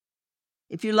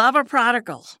If you love a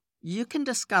prodigal, you can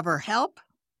discover help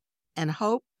and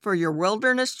hope for your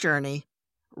wilderness journey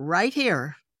right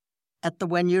here at the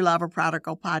When You Love a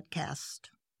Prodigal podcast.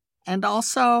 And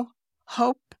also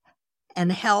hope and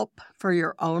help for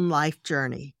your own life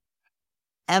journey.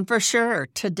 And for sure,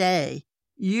 today,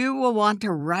 you will want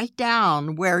to write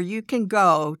down where you can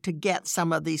go to get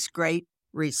some of these great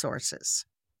resources.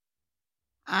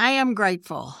 I am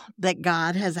grateful that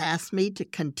God has asked me to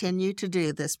continue to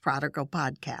do this Prodigal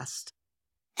podcast,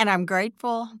 and I'm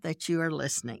grateful that you are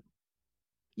listening.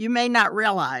 You may not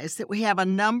realize that we have a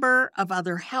number of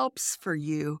other helps for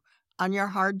you on your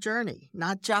hard journey,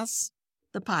 not just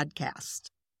the podcast.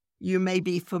 You may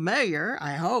be familiar,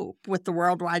 I hope, with the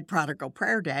Worldwide Prodigal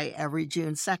Prayer Day every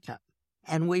June 2nd,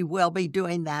 and we will be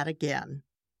doing that again.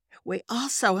 We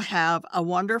also have a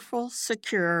wonderful,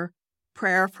 secure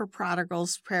Prayer for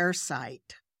Prodigals prayer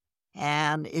site.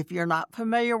 And if you're not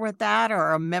familiar with that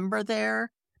or a member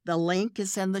there, the link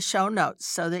is in the show notes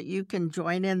so that you can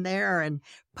join in there and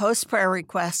post prayer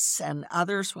requests and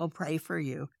others will pray for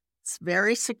you. It's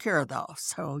very secure, though,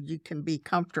 so you can be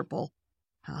comfortable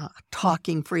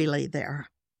talking freely there.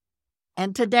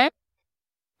 And today,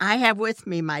 I have with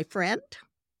me my friend,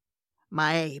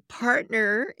 my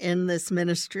partner in this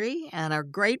ministry, and our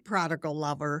great prodigal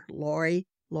lover,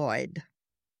 Lloyd.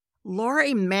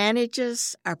 Lori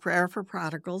manages our Prayer for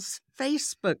Prodigals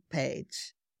Facebook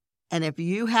page. And if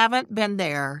you haven't been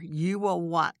there, you will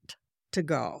want to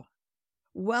go.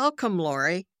 Welcome,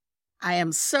 Lori. I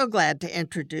am so glad to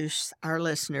introduce our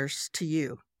listeners to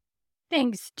you.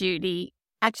 Thanks, Judy.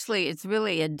 Actually, it's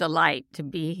really a delight to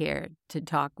be here to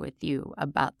talk with you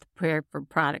about the Prayer for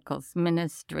Prodigals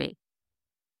ministry.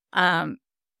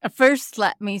 First,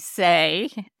 let me say,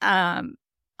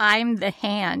 I'm the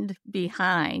hand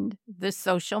behind the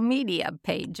social media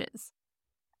pages.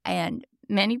 And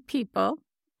many people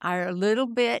are a little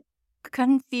bit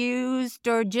confused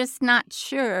or just not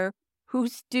sure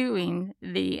who's doing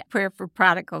the Prayer for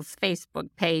Prodigals Facebook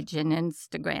page and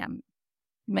Instagram.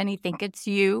 Many think it's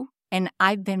you, and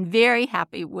I've been very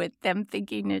happy with them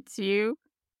thinking it's you.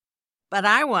 But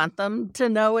I want them to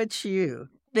know it's you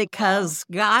because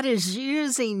God is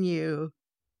using you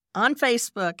on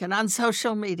Facebook and on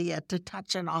social media to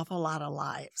touch an awful lot of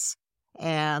lives.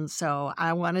 And so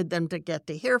I wanted them to get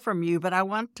to hear from you, but I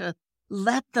want to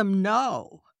let them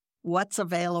know what's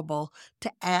available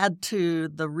to add to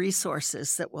the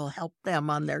resources that will help them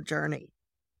on their journey.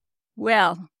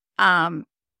 Well,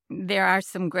 there are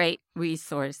some great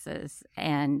resources,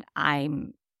 and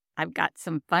I've got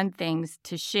some fun things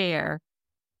to share.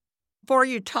 Before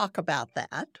you talk about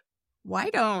that, why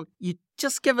don't you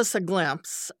just give us a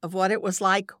glimpse of what it was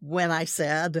like when I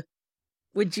said,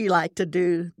 would you like to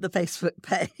do the Facebook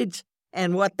page,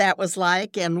 and what that was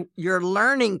like and your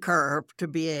learning curve to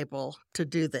be able to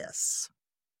do this?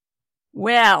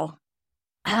 Well,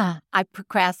 I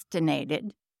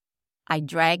procrastinated. I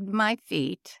dragged my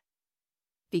feet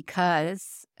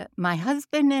because my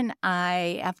husband and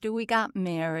I, after we got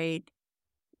married,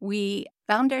 we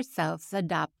found ourselves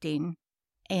adopting.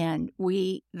 And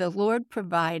the Lord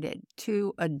provided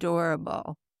two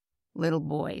adorable little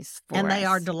boys for us. And they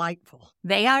are delightful.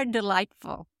 They are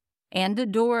delightful and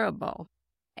adorable.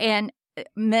 And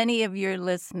many of your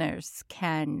listeners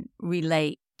can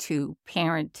relate to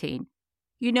parenting.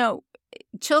 You know,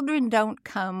 children don't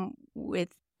come with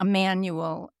a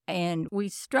manual, and we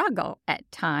struggle at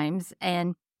times.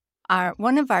 And our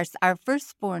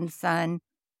firstborn son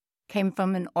came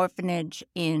from an orphanage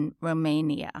in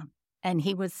Romania. And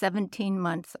he was 17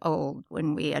 months old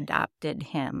when we adopted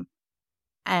him.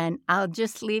 And I'll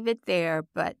just leave it there,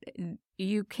 but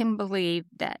you can believe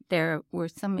that there were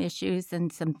some issues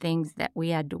and some things that we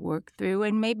had to work through,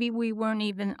 and maybe we weren't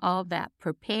even all that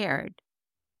prepared.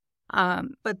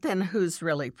 But then who's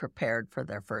really prepared for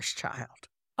their first child?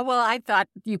 Well, I thought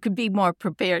you could be more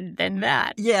prepared than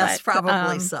that. Yes, but,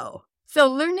 probably so. So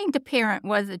learning to parent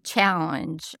was a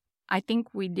challenge. I think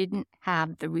we didn't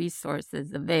have the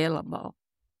resources available.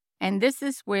 And this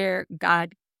is where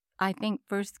God, I think,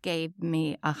 first gave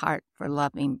me a heart for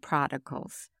loving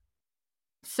prodigals.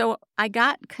 So I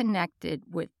got connected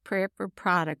with Prayer for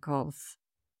Prodigals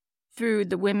through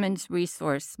the Women's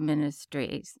Resource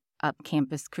Ministries of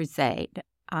Campus Crusade.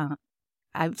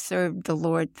 I've served the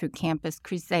Lord through Campus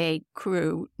Crusade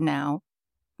crew now.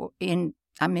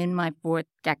 I'm in my 4th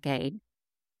decade.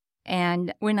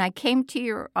 And when I came to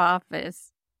your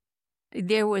office,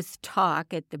 there was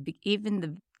talk at the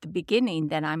beginning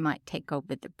that I might take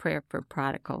over the Prayer for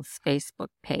Prodigals Facebook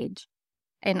page.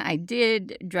 And I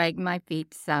did drag my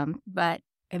feet some, but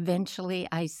eventually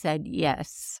I said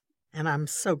yes. And I'm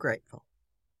so grateful.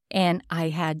 And I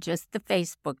had just the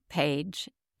Facebook page,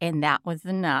 and that was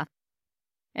enough.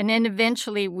 And then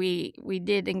eventually we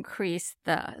did increase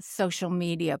the social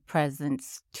media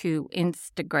presence to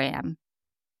Instagram.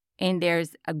 And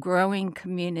there's a growing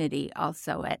community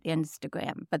also at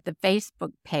Instagram. But the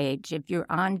Facebook page, if you're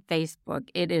on Facebook,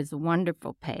 it is a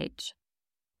wonderful page.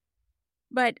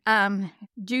 But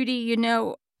Judy,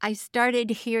 I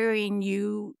started hearing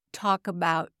you talk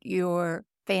about your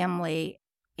family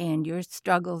and your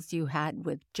struggles you had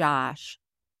with Josh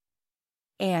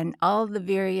and all the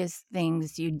various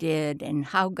things you did and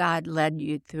how God led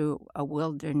you through a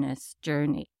wilderness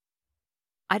journey.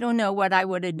 I don't know what I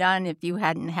would have done if you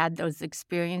hadn't had those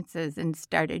experiences and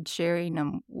started sharing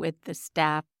them with the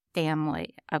staff,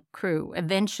 family, of crew.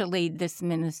 Eventually, this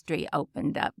ministry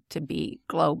opened up to be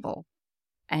global,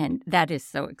 and that is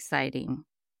so exciting.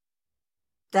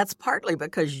 That's partly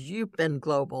because you've been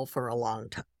global for a long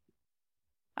time.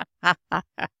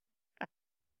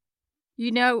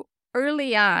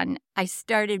 Early on, I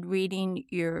started reading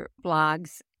your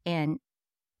blogs, and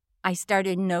I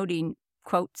started noting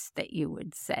quotes that you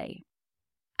would say.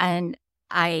 And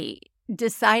I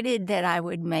decided that I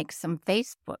would make some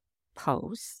Facebook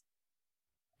posts.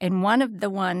 And one of the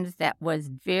ones that was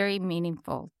very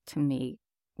meaningful to me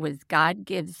was God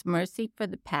gives mercy for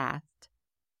the past,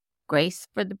 grace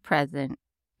for the present,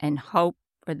 and hope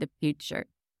for the future.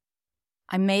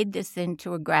 I made this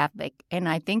into a graphic, and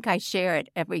I think I share it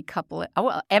every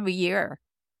year.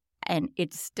 And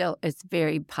it's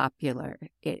very popular.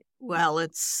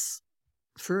 It's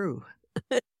true.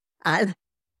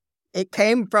 It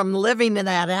came from living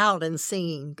that out and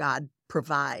seeing God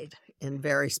provide in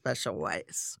very special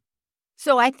ways.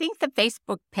 So I think the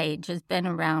Facebook page has been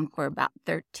around for about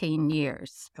 13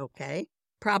 years. Okay.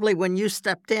 Probably when you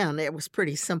stepped in, it was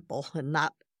pretty simple and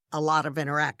not a lot of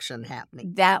interaction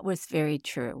happening. That was very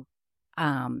true.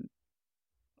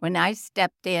 When I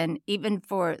stepped in, even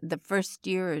for the first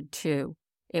year or two,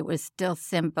 it was still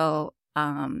simple,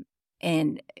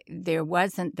 and there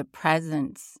wasn't the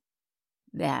presence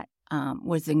that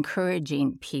was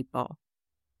encouraging people.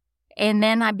 And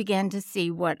then I began to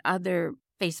see what other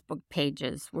Facebook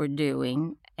pages were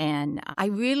doing, and I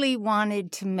really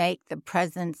wanted to make the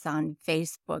presence on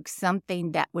Facebook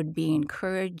something that would be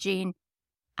encouraging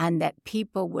and that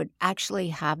people would actually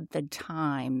have the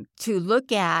time to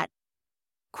look at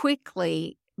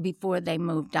quickly before they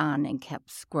moved on and kept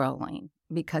scrolling,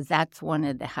 because that's one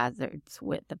of the hazards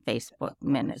with the Facebook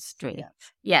ministry.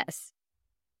 Yes.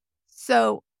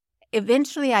 So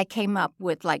eventually I came up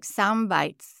with sound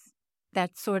bites.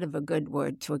 That's sort of a good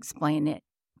word to explain it.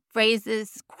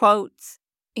 Phrases, quotes,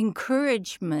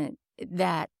 encouragement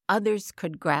that others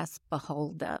could grasp a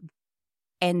hold of.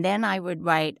 And then I would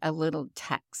write a little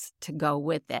text to go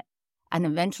with it. And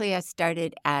eventually I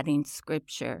started adding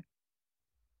scripture.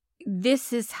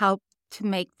 This has helped to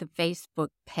make the Facebook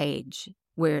page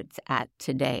where it's at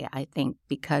today, I think,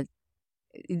 because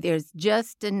there's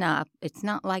just enough. It's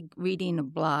not like reading a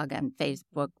blog on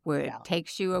Facebook where it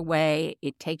takes you away,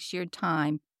 it takes your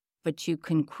time, but you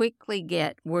can quickly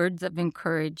get words of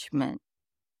encouragement.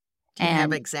 Do you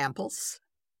have examples?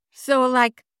 So,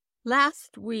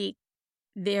 last week,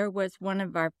 there was one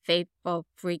of our faithful,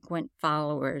 frequent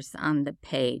followers on the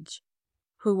page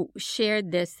who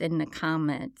shared this in the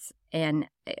comments, and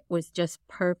it was just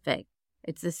perfect.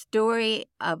 It's a story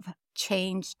of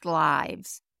changed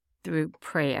lives through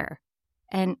prayer,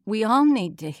 and we all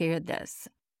need to hear this.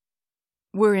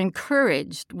 We're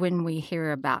encouraged when we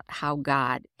hear about how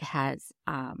God has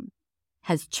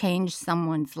changed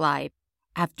someone's life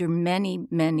after many,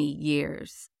 many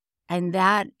years, and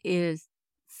that is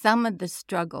some of the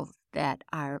struggles that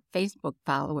our Facebook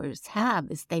followers have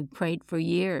is they've prayed for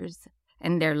years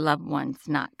and their loved ones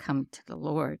not come to the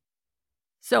Lord.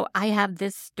 So I have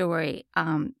this story.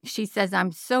 She says,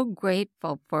 I'm so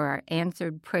grateful for our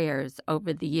answered prayers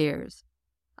over the years.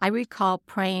 I recall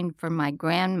praying for my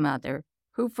grandmother,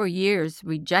 who for years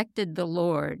rejected the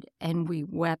Lord, and we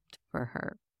wept for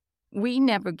her. We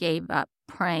never gave up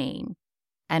praying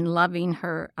and loving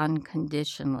her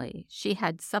unconditionally. She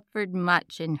had suffered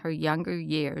much in her younger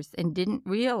years and didn't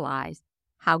realize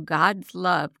how God's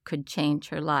love could change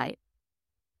her life.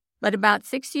 But about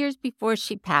 6 years before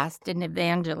she passed, an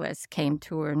evangelist came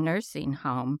to her nursing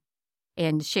home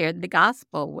and shared the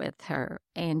gospel with her.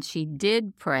 And she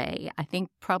did pray. I think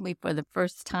probably for the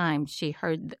first time she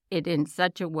heard it in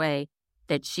such a way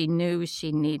that she knew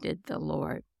she needed the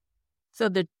Lord. So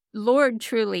the Lord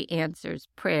truly answers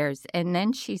prayers. And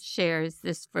then she shares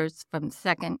this verse from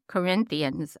 2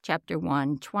 Corinthians chapter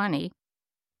 1:20.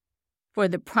 For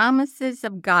the promises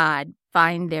of God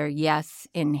find their yes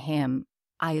in him.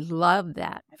 I love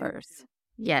that verse.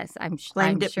 Yes, I'm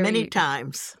Claimed it sure many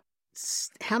times.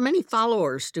 How many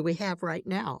followers do we have right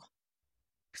now?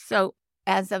 So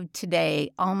as of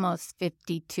today, almost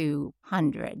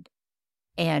 5,200.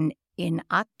 And in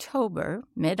October,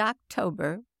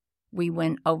 mid-October, we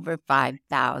went over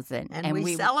 5,000. And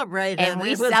we celebrated. And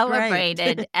we it was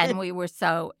celebrated, great. and we were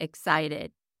so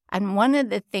excited. And one of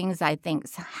the things I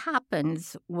think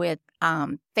happens with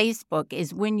Facebook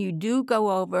is when you do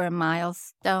go over a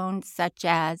milestone such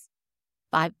as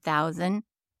 5,000,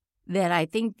 that I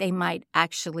think they might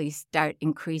actually start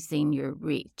increasing your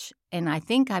reach. And I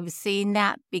think I've seen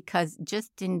that because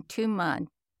just in 2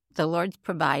 months, the Lord's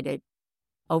provided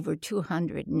over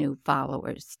 200 new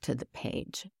followers to the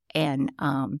page. And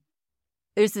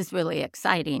this is really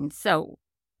exciting. So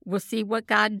we'll see what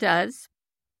God does.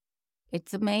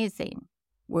 It's amazing.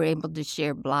 We're able to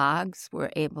share blogs.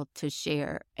 We're able to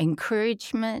share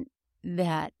encouragement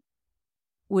that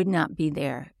would not be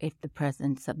there if the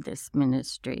presence of this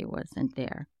ministry wasn't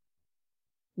there.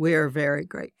 We're very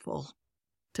grateful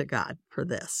to God for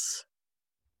this.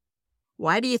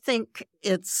 Why do you think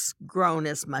it's grown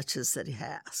as much as it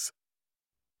has?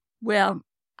 Well,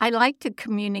 I like to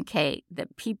communicate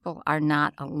that people are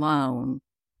not alone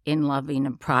in loving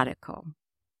a prodigal.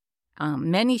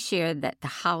 Many share that the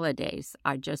holidays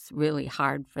are just really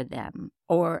hard for them,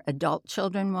 or adult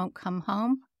children won't come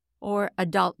home, or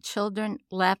adult children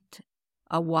left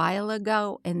a while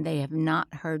ago and they have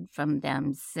not heard from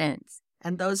them since.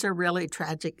 And those are really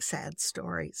tragic, sad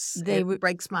stories. It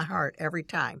breaks my heart every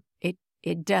time.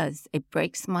 It does. It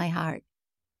breaks my heart.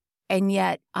 And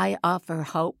yet I offer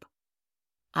hope.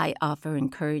 I offer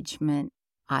encouragement.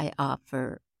 I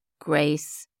offer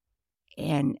grace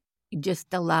and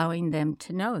just allowing them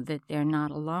to know that they're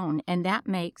not alone. And that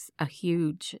makes a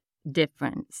huge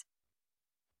difference.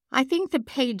 I think the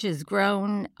page has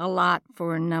grown a lot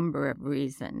for a number of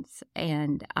reasons.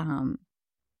 And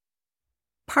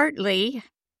partly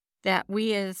that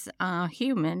we as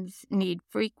humans need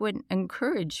frequent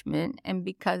encouragement, and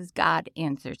because God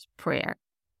answers prayer.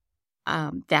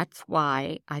 That's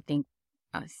why I think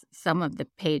some of the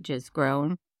page has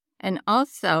grown. And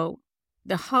also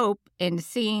the hope in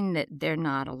seeing that they're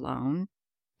not alone.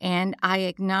 And I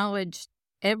acknowledge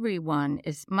everyone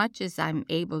as much as I'm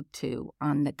able to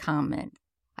on the comment.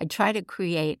 I try to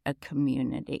create a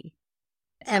community.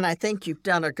 And I think you've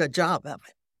done a good job of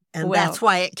it. And that's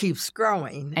why it keeps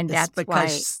growing. And it's that's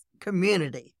because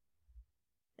community.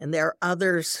 And there are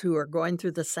others who are going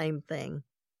through the same thing,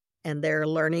 and they're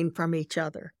learning from each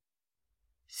other.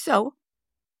 So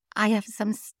I have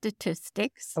some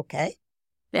statistics. Okay.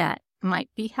 That might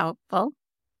be helpful.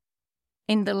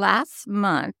 In the last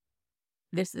month,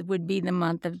 this would be the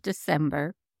month of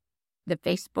December, the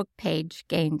Facebook page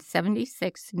gained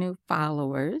 76 new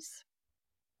followers.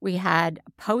 We had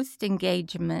a post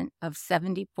engagement of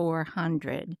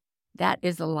 7,400. That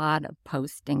is a lot of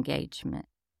post engagement.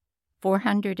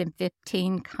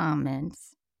 415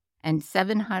 comments, and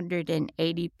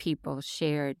 780 people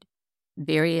shared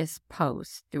various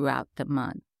posts throughout the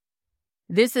month.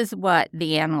 This is what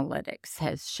the analytics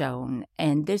has shown,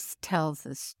 and this tells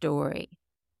a story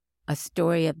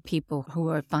of people who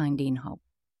are finding hope.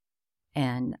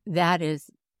 And that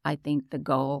is, I think, the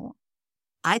goal.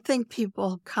 I think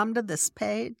people come to this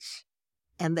page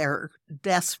and they're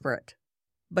desperate,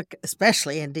 but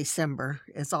especially in December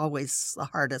is always the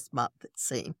hardest month, it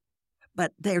seems.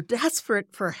 But they're desperate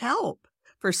for help,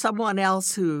 for someone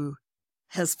else who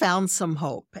has found some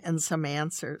hope and some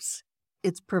answers.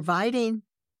 It's providing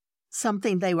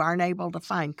something they aren't able to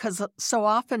find. Because so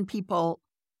often people,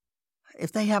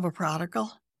 if they have a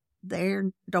prodigal, they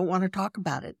don't want to talk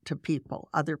about it to people,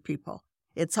 other people.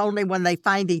 It's only when they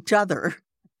find each other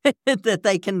that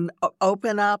they can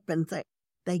open up and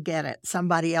they get it.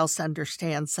 Somebody else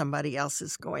understands, somebody else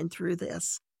is going through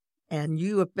this. And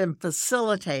you have been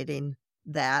facilitating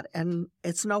that, and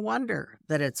it's no wonder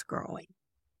that it's growing.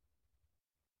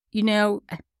 You know,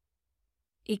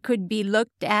 it could be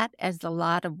looked at as a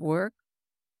lot of work,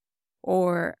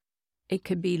 or it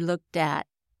could be looked at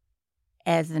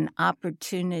as an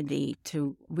opportunity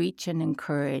to reach and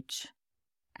encourage.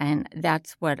 And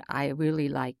that's what I really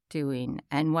like doing.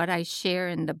 And what I share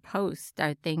in the post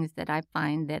are things that I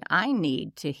find that I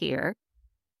need to hear.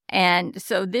 And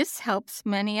so this helps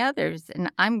many others.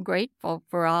 And I'm grateful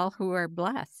for all who are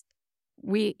blessed.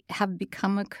 We have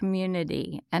become a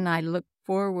community, and I look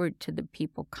forward to the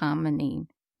people commenting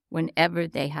whenever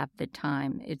they have the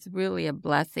time. It's really a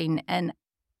blessing, and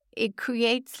it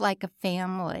creates like a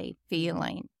family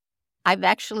feeling. I've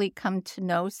actually come to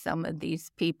know some of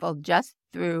these people just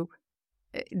through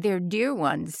they're dear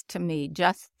ones to me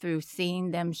just through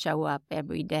seeing them show up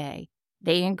every day.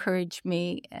 They encourage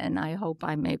me, and I hope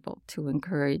I'm able to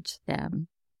encourage them.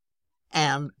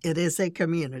 And it is a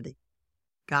community.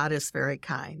 God is very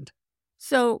kind.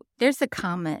 So there's a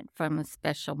comment from a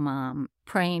special mom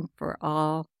praying for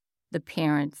all the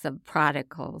parents of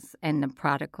prodigals and the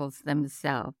prodigals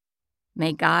themselves.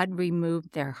 May God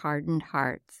remove their hardened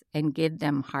hearts and give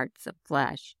them hearts of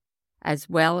flesh, as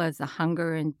well as a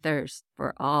hunger and thirst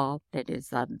for all that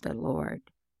is of the Lord.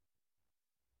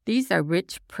 These are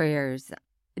rich prayers.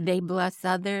 They bless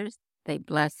others, they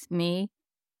bless me,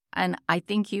 and I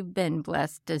think you've been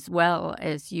blessed as well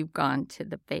as you've gone to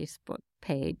the Facebook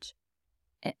page.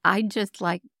 I just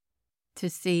like to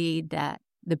see that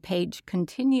the page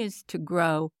continues to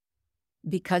grow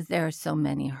because there are so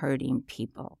many hurting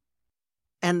people.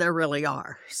 And there really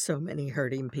are so many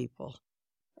hurting people.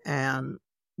 And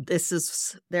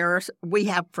we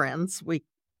have friends.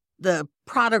 The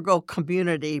prodigal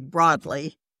community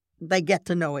broadly, they get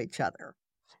to know each other.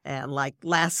 And like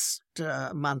last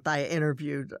month, I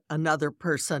interviewed another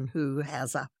person who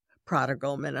has a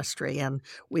prodigal ministry, and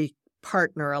we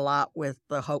partner a lot with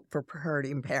the Hope for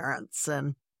Hurting Parents,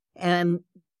 and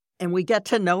we get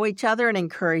to know each other and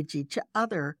encourage each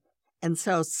other. And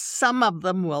so some of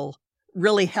them will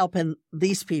really help in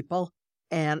these people,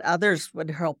 and others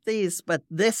would help these, but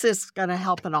this is going to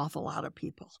help an awful lot of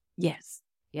people. Yes.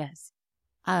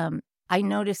 I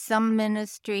notice some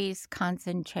ministries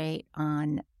concentrate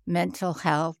on mental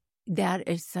health. That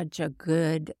is such a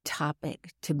good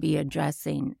topic to be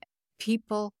addressing.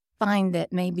 People find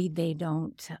that maybe they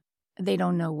don't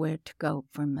know where to go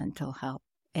for mental health.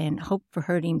 And Hope for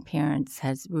Hurting Parents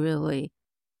has really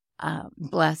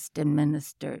blessed and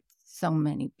ministered so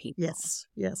many people.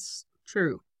 Yes,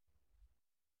 true.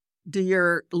 Do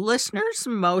your listeners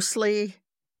mostly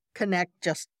connect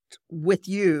just with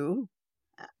you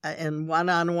in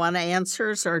one-on-one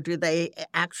answers, or do they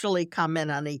actually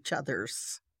comment on each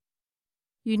other's?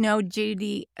 You know,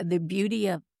 Judy, the beauty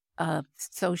of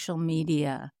social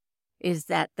media is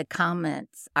that the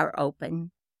comments are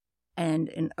open. And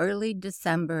in early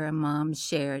December, a mom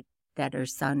shared that her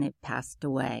son had passed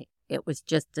away. It was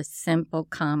just a simple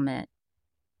comment.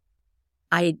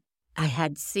 I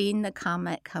had seen the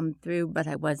comment come through, but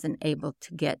I wasn't able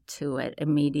to get to it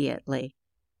immediately.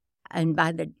 And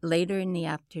later in the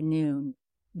afternoon,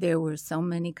 there were so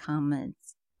many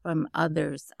comments from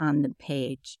others on the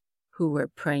page who were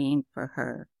praying for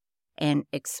her and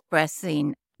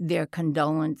expressing their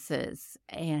condolences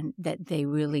and that they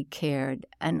really cared.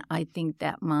 And I think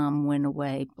that mom went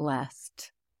away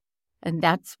blessed. And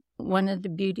that's one of the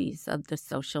beauties of the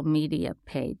social media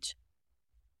page.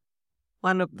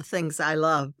 One of the things I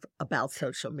love about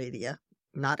social media,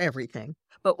 not everything,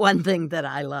 but one thing that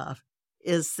I love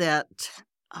is that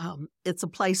it's a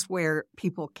place where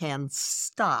people can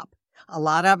stop. A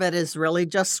lot of it is really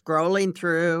just scrolling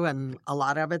through, and a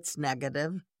lot of it's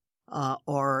negative,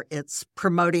 or it's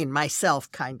promoting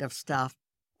myself kind of stuff.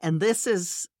 And this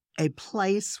is a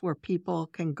place where people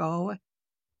can go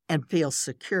and feel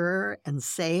secure and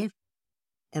safe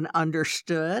and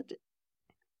understood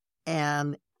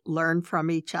and learn from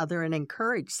each other and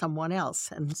encourage someone else.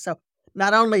 And so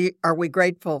not only are we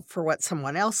grateful for what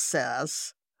someone else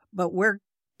says, but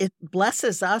it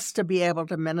blesses us to be able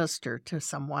to minister to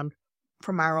someone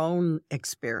from our own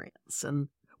experience and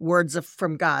words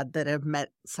from God that have meant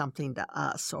something to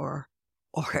us, or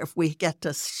if we get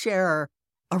to share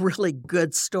a really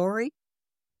good story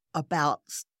about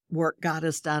work God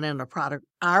has done in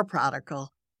our prodigal,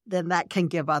 then that can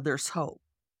give others hope.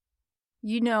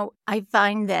 You know, I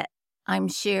find that I'm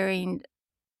sharing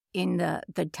in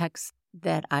the text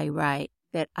that I write,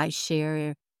 that I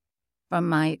share from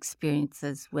my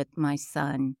experiences with my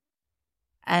son.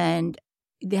 And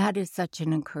that is such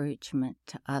an encouragement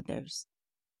to others.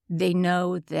 They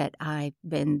know that I've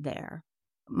been there.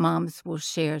 Moms will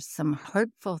share some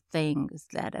hurtful things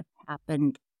that have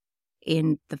happened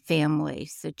in the family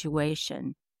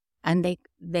situation, and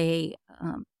they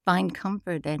find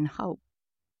comfort and hope.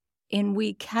 And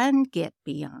we can get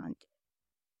beyond it.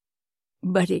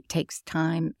 But it takes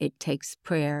time, it takes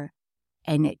prayer,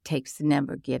 and it takes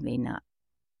never giving up.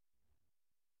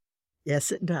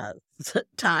 Yes, it does.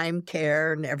 Time,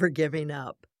 care, never giving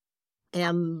up.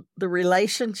 And the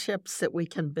relationships that we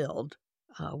can build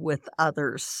with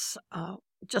others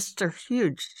just are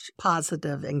huge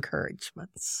positive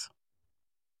encouragements.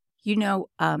 You know,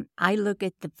 I look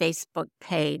at the Facebook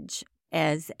page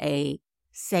as a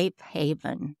safe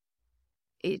haven.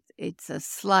 It's a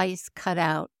slice cut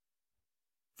out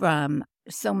from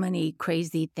so many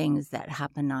crazy things that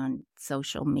happen on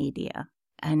social media.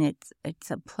 and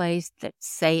it's a place that's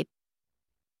safe.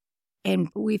 And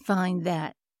we find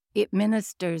that it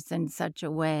ministers in such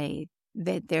a way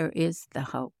that there is the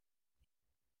hope.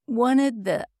 One of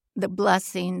the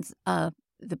blessings of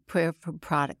the Prayer for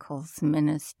Prodigals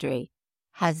ministry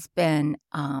has been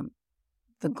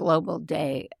the Global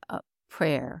Day of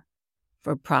Prayer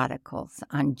for Prodigals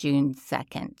on June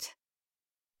 2nd.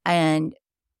 And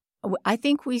I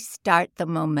think we start the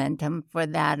momentum for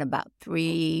that about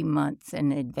 3 months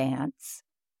in advance.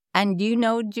 And you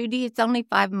know, Judy, it's only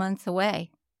 5 months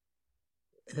away.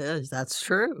 It is. That's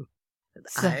true.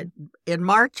 So, In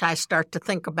March, I start to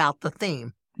think about the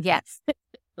theme. yes.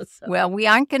 So, Well, we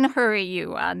aren't going to hurry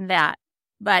you on that.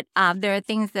 But there are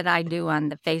things that I do on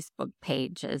the Facebook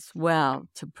page as well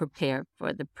to prepare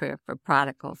for the Prayer for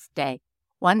Prodigals Day.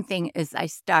 One thing is I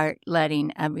start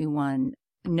letting everyone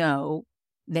know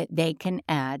that they can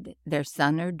add their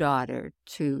son or daughter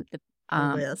to the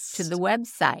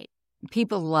website.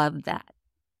 People love that.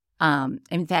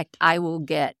 In fact, I will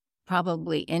get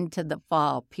probably into the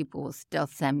fall, people will still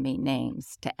send me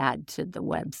names to add to the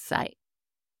website.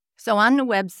 So on the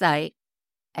website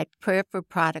at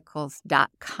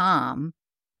prayerforprodigals.com,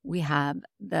 we have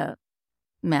the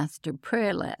master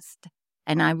prayer list.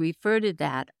 And I refer to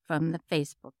that from the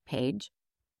Facebook page.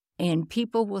 And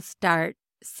people will start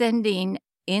sending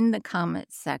in the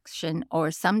comment section,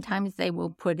 or sometimes they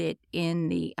will put it in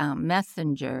the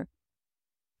messenger,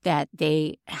 that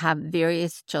they have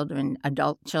various children,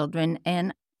 adult children,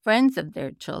 and friends of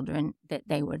their children that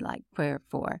they would like prayer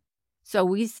for. So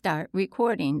we start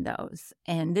recording those.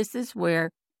 And this is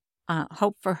where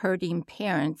Hope for Hurting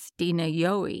Parents, Dina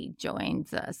Yohe,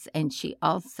 joins us. And she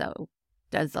also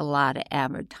does a lot of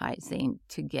advertising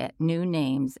to get new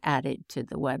names added to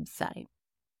the website.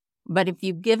 But if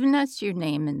you've given us your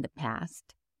name in the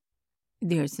past,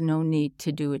 there's no need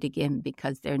to do it again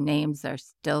because their names are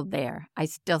still there. I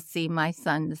still see my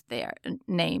son's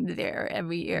name there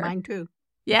every year. Mine too.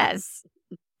 Yes.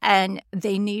 And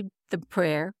they need the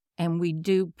prayer, and we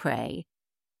do pray.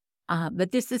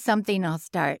 But this is something I'll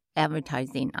start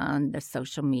advertising on the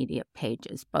social media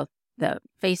pages, both the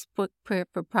Facebook Prayer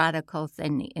for Prodigals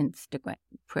and the Instagram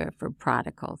Prayer for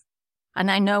Prodigals. And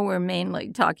I know we're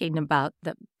mainly talking about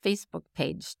the Facebook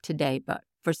page today, but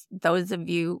for those of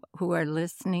you who are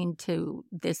listening to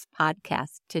this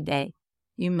podcast today,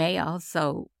 you may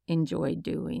also enjoy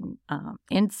doing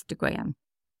Instagram.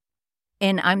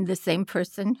 And I'm the same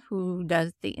person who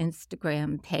does the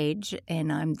Instagram page,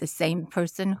 and I'm the same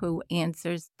person who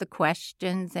answers the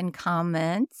questions and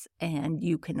comments. And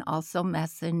you can also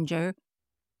messenger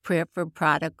Prayer for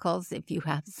Prodigals if you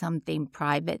have something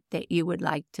private that you would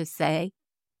like to say.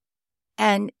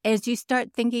 And as you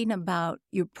start thinking about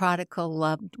your prodigal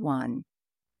loved one,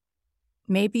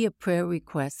 maybe a prayer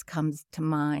request comes to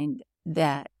mind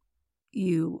that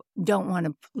you don't want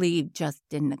to leave just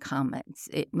in the comments.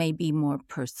 It may be more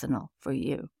personal for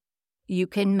you. You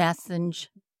can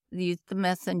use the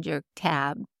messenger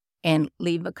tab and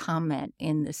leave a comment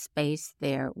in the space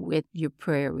there with your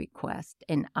prayer request.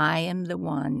 And I am the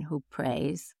one who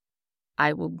prays.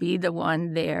 I will be the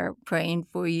one there praying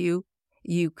for you.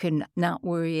 You can not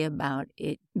worry about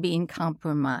it being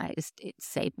compromised. It's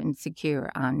safe and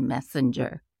secure on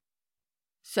Messenger.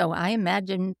 So I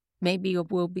imagine maybe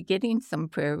we'll be getting some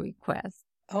prayer requests.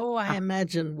 Oh, I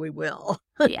imagine we will.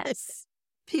 Yes.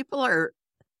 People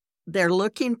they're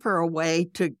looking for a way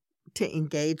to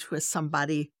engage with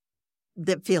somebody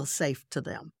that feels safe to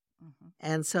them. Mm-hmm.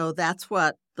 And so that's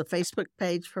what the Facebook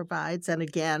page provides. And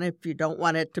again, if you don't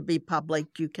want it to be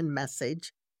public, you can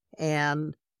message.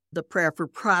 And the Prayer for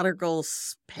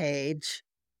Prodigals page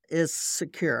is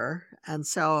secure. And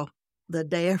so the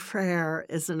Day of Prayer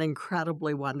is an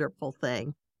incredibly wonderful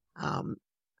thing.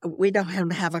 We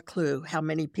don't have a clue how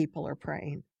many people are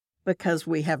praying because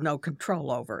we have no control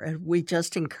over it. We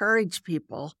just encourage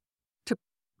people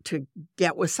to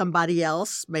get with somebody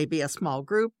else, maybe a small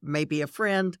group, maybe a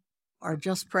friend, or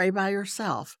just pray by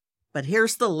yourself. But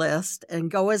here's the list, and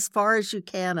go as far as you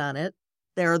can on it.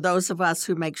 There are those of us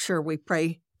who make sure we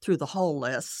pray through the whole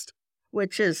list,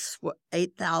 which is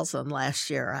 8,000 last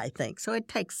year, I think. So it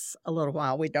takes a little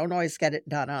while. We don't always get it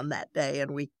done on that day,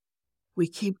 and we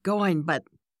keep going. But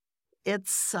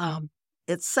it's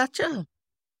such a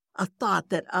thought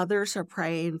that others are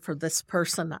praying for this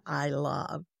person I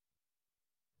love.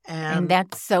 And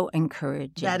that's so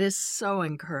encouraging. That is so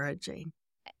encouraging.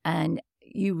 And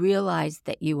you realize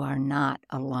that you are not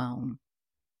alone.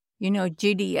 You know,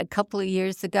 Judy, a couple of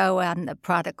years ago on the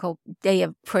Prodigal Day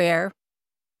of Prayer,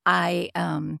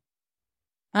 on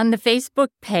the Facebook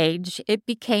page, it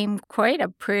became quite a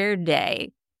prayer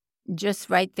day, just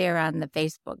right there on the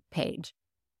Facebook page.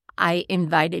 I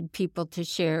invited people to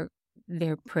share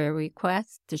their prayer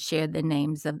requests, to share the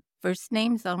names of first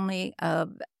names only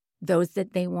of those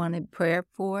that they wanted prayer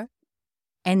for.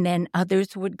 And then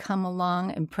others would come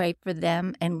along and pray for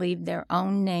them and leave their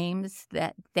own names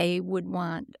that they would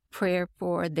want prayer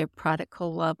for their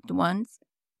prodigal loved ones.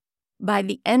 By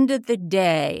the end of the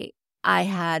day, I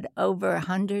had over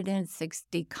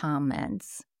 160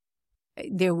 comments.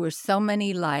 There were so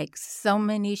many likes, so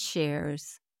many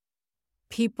shares.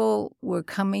 People were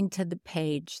coming to the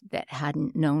page that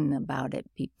hadn't known about it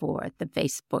before, the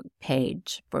Facebook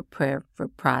page for Prayer for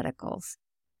Prodigals.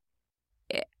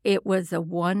 It was a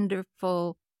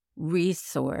wonderful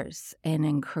resource and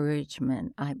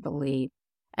encouragement, I believe.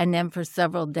 And then for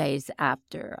several days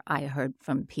after, I heard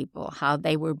from people how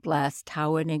they were blessed,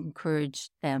 how it encouraged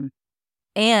them.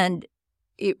 And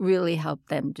it really helped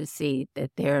them to see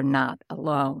that they're not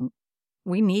alone.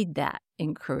 We need that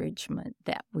encouragement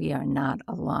that we are not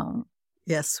alone.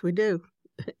 Yes, we do.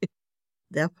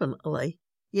 Definitely.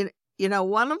 You know,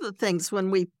 one of the things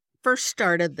when we first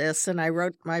started this, and I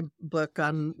wrote my book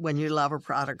on When You Love a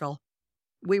Prodigal,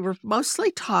 we were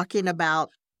mostly talking about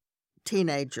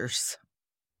teenagers,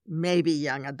 maybe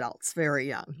young adults, very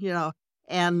young,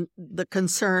 and the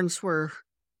concerns were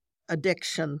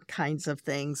addiction kinds of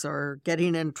things or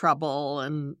getting in trouble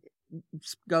and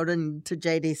going to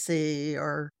JDC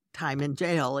or time in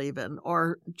jail even,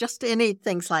 or just any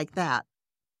things like that.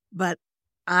 But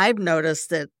I've noticed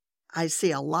that I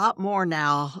see a lot more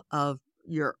now of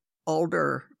your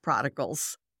older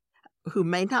prodigals who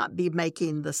may not be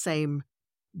making the same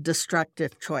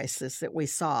destructive choices that we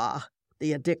saw,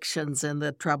 the addictions and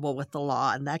the trouble with the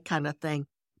law and that kind of thing,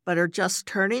 but are just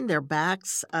turning their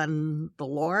backs on the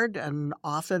Lord and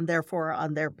often, therefore,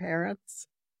 on their parents.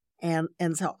 And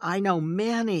so I know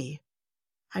many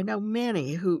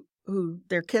who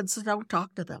their kids don't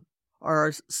talk to them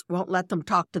or won't let them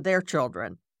talk to their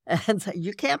children and say,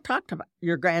 you can't talk to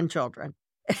your grandchildren.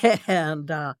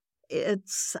 And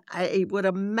I would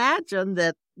imagine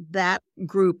that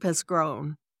group has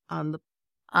grown on the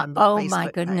oh, Facebook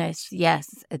my goodness. page.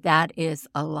 Yes, that is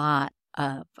a lot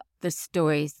of the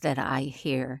stories that I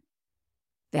hear,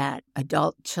 that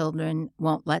adult children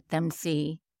won't let them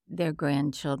see their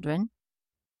grandchildren.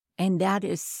 And that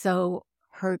is so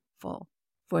hurtful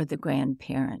for the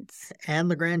grandparents. And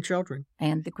the grandchildren.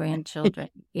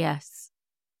 Yes.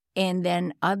 And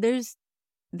then others,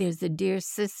 there's a dear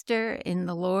sister in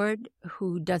the Lord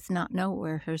who does not know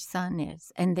where her son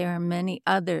is. And there are many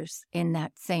others in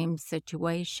that same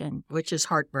situation. Which is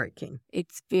heartbreaking.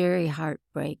 It's very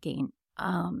heartbreaking.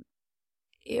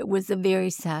 It was a very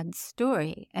sad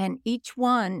story. And each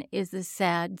one is a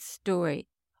sad story.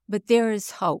 But there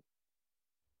is hope.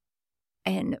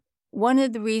 And one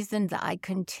of the reasons I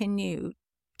continue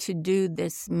to do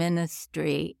this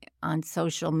ministry on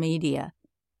social media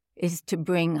is to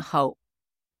bring hope,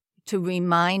 to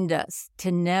remind us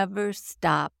to never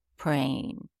stop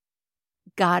praying.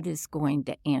 God is going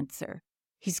to answer.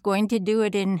 He's going to do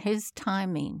it in His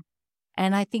timing.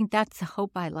 And I think that's the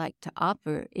hope I like to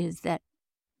offer, is that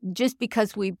just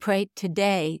because we pray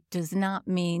today does not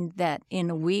mean that in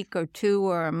a week or two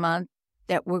or a month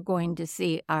that we're going to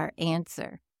see our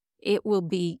answer. It will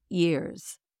be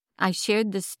years. I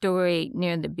shared the story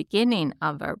near the beginning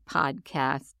of our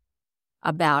podcast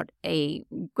about a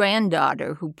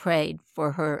granddaughter who prayed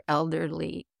for her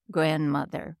elderly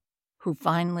grandmother who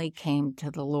finally came to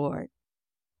the Lord.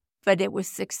 But it was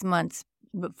 6 months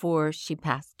before she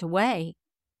passed away,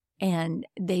 and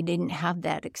they didn't have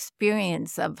that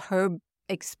experience of her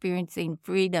experiencing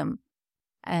freedom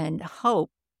and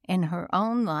hope in her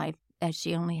own life, as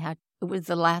she only had, it was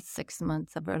the last 6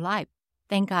 months of her life.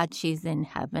 Thank God she's in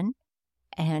heaven,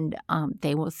 and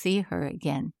they will see her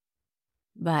again.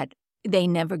 But they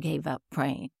never gave up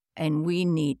praying, and we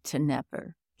need to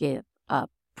never give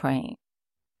up praying.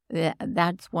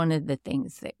 That's one of the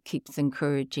things that keeps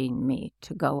encouraging me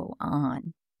to go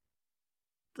on.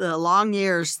 The long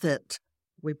years that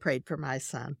we prayed for my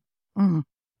son, and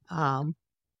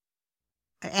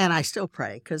I still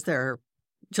pray because they're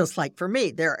just like for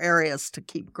me, there are areas to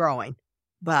keep growing.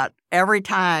 But every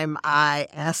time I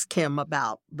ask him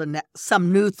about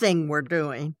some new thing we're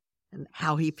doing and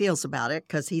how he feels about it,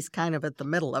 because he's kind of at the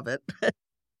middle of it,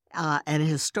 and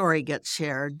his story gets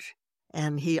shared,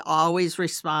 and he always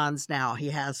responds now. He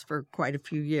has for quite a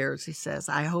few years. He says,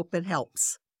 I hope it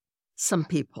helps some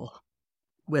people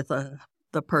with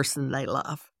the person they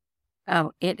love.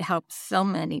 Oh, it helps so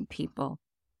many people.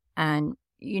 And,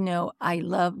 I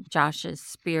love Josh's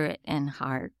spirit and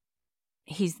heart.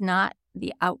 He's not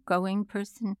the outgoing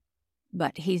person,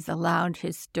 but he's allowed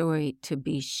his story to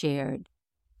be shared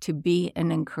to be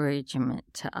an encouragement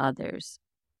to others.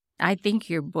 I think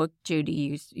your book,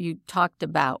 Judy, you talked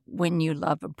about When You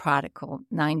Love a Prodigal,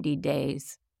 90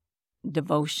 days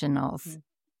devotionals.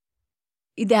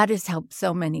 That has helped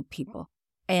so many people.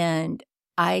 And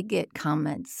I get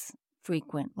comments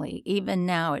frequently. Even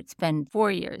now, it's been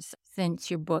 4 years since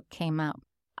your book came out.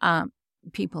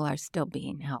 People are still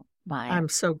being helped by it. I'm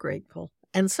so grateful.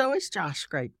 And so is Josh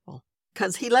grateful,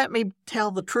 because he let me tell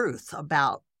the truth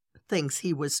about things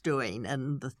he was doing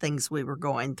and the things we were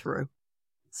going through.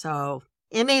 So,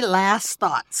 any last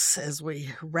thoughts as we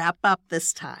wrap up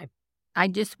this time? I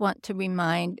just want to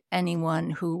remind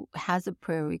anyone who has a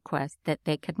prayer request that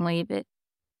they can leave it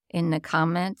in the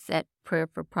comments at Prayer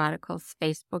for Prodigals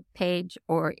Facebook page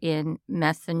or in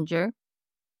Messenger.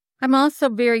 I'm also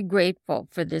very grateful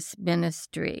for this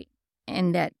ministry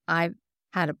and that I've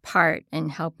had a part in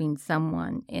helping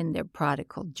someone in their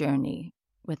prodigal journey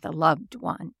with a loved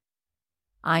one.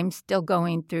 I'm still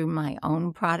going through my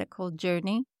own prodigal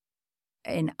journey,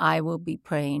 and I will be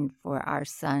praying for our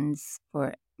sons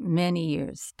for many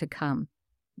years to come.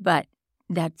 But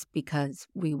that's because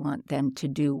we want them to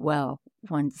do well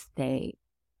once they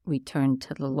return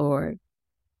to the Lord.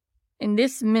 And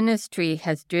this ministry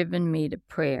has driven me to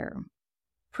prayer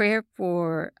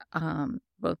for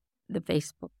both the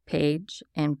Facebook page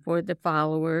and for the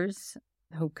followers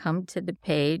who come to the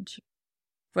page,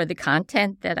 for the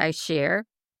content that I share.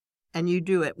 And you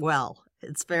do it well.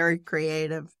 It's very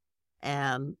creative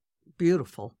and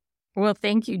beautiful. Well,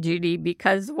 thank you, Judy,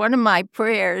 because one of my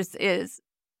prayers is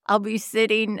I'll be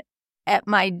sitting at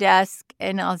my desk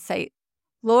and I'll say,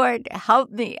 Lord,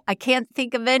 help me. I can't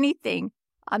think of anything.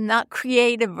 I'm not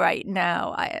creative right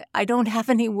now. I don't have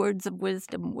any words of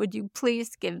wisdom. Would you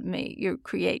please give me your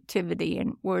creativity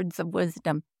and words of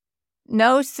wisdom?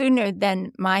 No sooner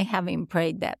than my having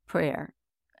prayed that prayer,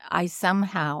 I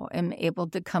somehow am able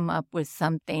to come up with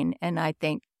something, and I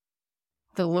think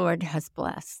the Lord has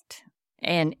blessed.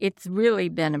 And it's really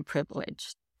been a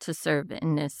privilege to serve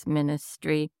in this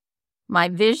ministry. My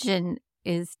vision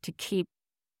is to keep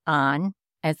on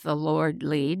as the Lord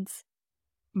leads.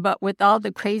 But with all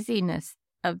the craziness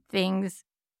of things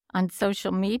on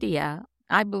social media,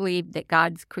 I believe that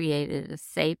God's created a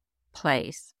safe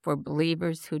place for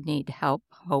believers who need help,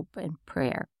 hope, and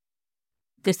prayer.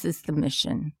 This is the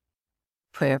mission,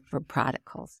 Prayer for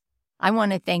Prodigals. I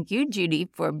want to thank you, Judy,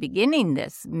 for beginning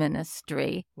this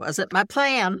ministry. Wasn't my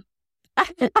plan.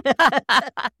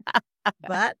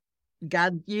 But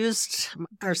God used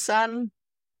our son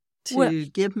to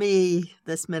give me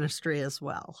this ministry as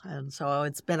well. And so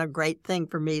it's been a great thing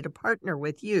for me to partner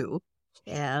with you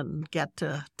and get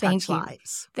to touch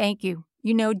lives. Thank you.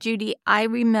 You know, Judy, I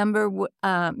remember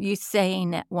you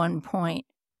saying at one point,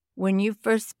 when you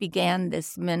first began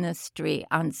this ministry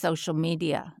on social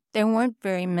media, there weren't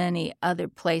very many other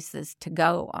places to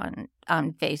go on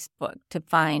Facebook to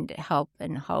find help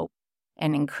and hope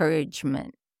and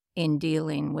encouragement in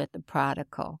dealing with the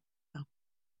prodigal.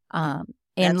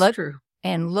 That's true.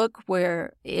 And look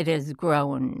where it has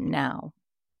grown now.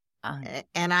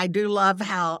 And I do love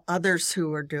how others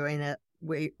who are doing it,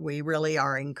 we really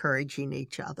are encouraging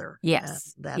each other.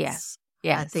 Yes. Yes.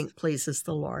 I think pleases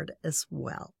the Lord as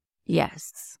well.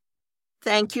 Yes.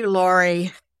 Thank you,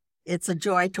 Lori. It's a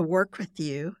joy to work with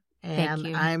you. And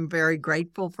Thank you. I'm very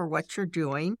grateful for what you're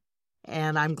doing.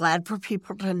 And I'm glad for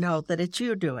people to know that it's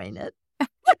you doing it.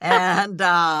 And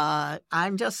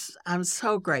I'm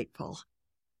so grateful.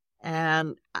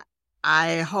 And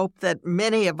I hope that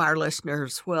many of our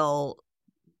listeners will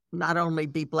not only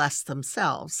be blessed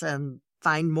themselves and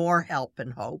find more help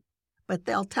and hope, but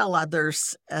they'll tell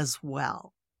others as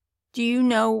well. Do you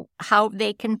know how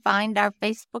they can find our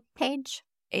Facebook page?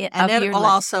 And it will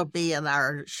also be in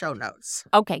our show notes.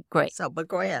 Okay, great. But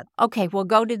go ahead. Okay, well,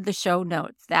 go to the show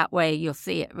notes. That way you'll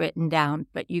see it written down.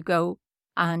 But you go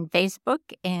on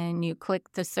Facebook and you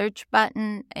click the search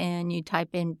button and you type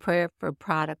in Prayer for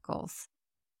Prodigals.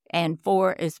 And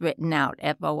 4 is written out,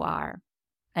 F-O-R.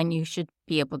 And you should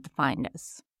be able to find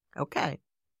us. Okay.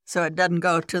 So it doesn't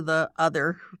go to the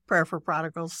other Prayer for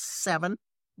Prodigals 7,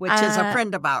 which is a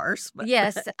friend of ours. But...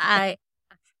 Yes,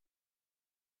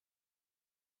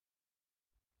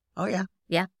 Oh, yeah.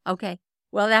 Yeah, okay.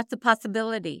 Well, that's a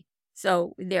possibility.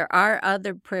 So there are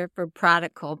other Prayer for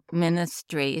Prodigal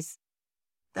ministries.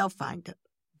 They'll find it.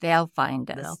 They'll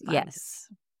find us, yes.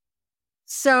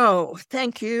 So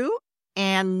thank you.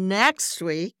 And next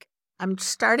week, I'm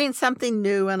starting something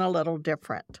new and a little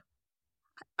different.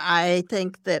 I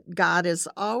think that God is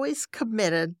always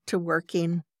committed to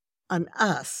working on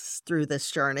us through this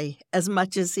journey as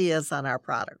much as he is on our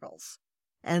prodigals.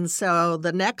 And so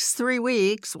the next 3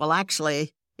 weeks, well,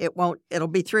 actually, It'll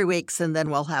be 3 weeks, and then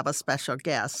we'll have a special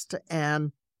guest,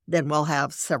 and then we'll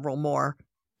have several more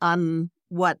on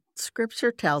what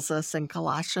Scripture tells us in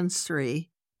Colossians 3,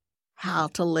 how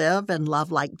to live and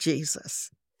love like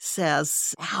Jesus,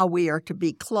 says how we are to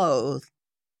be clothed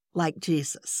like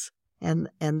Jesus. And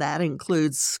that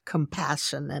includes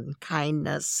compassion and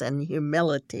kindness and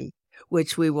humility,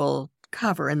 which we will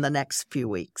cover in the next few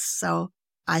weeks. So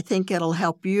I think it'll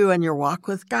help you in your walk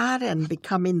with God and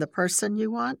becoming the person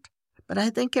you want. But I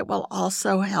think it will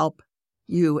also help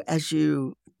you as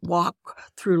you walk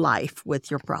through life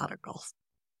with your prodigals.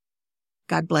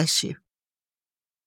 God bless you.